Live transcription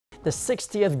The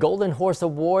 60th Golden Horse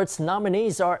Awards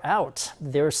nominees are out.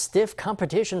 There's stiff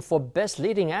competition for Best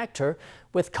Leading Actor,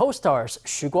 with co-stars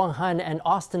Hsu Kuang-han and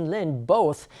Audrey Lin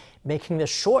both making the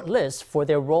short list for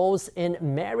their roles in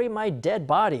Marry My Dead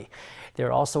Body.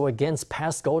 They're also against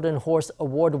past Golden Horse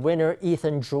Award winner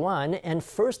Ethan Juan and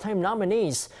first-time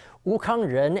nominees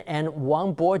Kang-ren and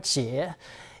Wang Po-chieh.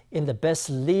 In the Best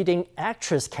Leading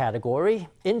Actress category,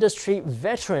 industry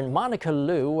veteran Monica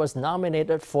Liu was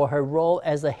nominated for her role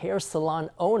as a hair salon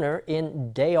owner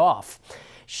in Day Off.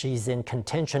 She's in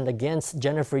contention against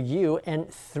Jennifer Yu and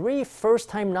 3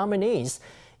 first-time nominees,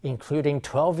 including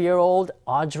 12-year-old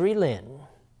Audrey Lin.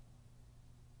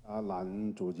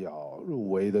 男主角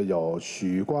入围的有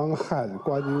许光汉，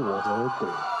关于我和鬼。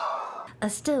 A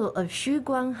still of Hsu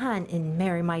Kuang-han in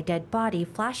Marry My Dead Body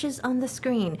flashes on the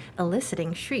screen,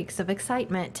 eliciting shrieks of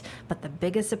excitement. But the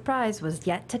biggest surprise was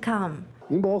yet to come.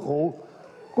 林柏宏，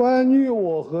关于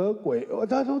我和鬼，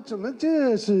他说怎么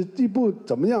这是一部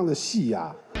怎么样的戏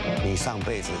呀？你上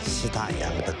辈子是他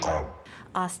养的狗。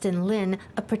 Audrey Lin,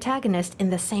 a protagonist in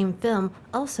the same film,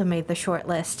 also made the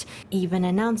shortlist. Even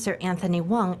announcer Anthony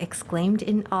Wong exclaimed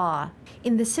in awe.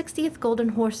 In the 60th Golden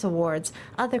Horse Awards,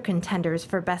 other contenders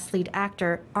for Best Lead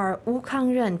Actor are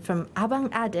Kang-ren from Abang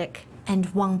Adik and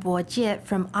Wang Po-chieh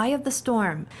from Eye of the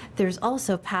Storm. There's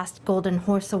also past Golden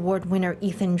Horse Award winner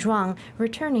Ethan Juan,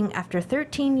 returning after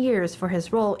 13 years for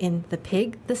his role in The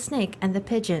Pig, the Snake, and the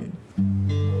Pigeon.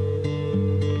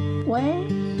 喂，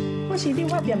我是你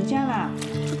发店家啦，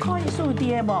可以速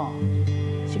递无？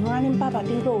是我恁爸爸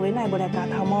顶个月来无来家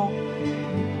头毛，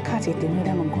敲一电话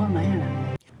来问看卖啦。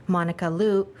 Monica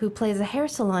Liu, who plays a hair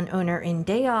salon owner in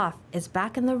Day Off, is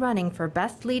back in the running for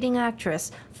Best Leading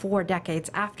Actress 4 decades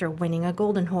after winning a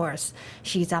Golden Horse.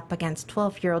 She's up against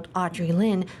 12-year-old Audrey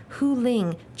Lin, Hu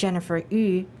Ling, Jennifer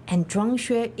Yu, and Zhuang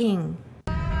Xueying.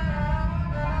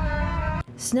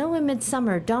 Snow in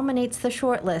Midsummer dominates the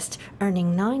shortlist,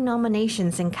 earning 9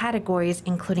 nominations in categories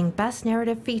including Best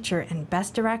Narrative Feature and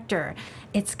Best Director.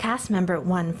 Its cast member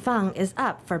Wan Feng is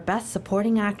up for Best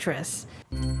Supporting Actress.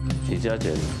 chị姐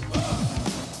姐，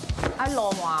啊，罗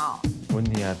华，我兄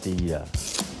弟啊，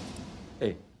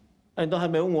你都还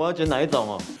没问我要剪哪一种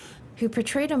哦。 Who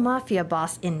portrayed a mafia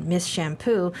boss in Miss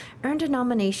Shampoo, earned a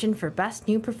nomination for Best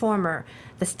New Performer.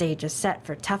 The stage is set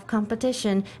for tough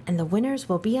competition, and the winners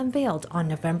will be unveiled on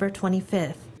November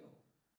 25th.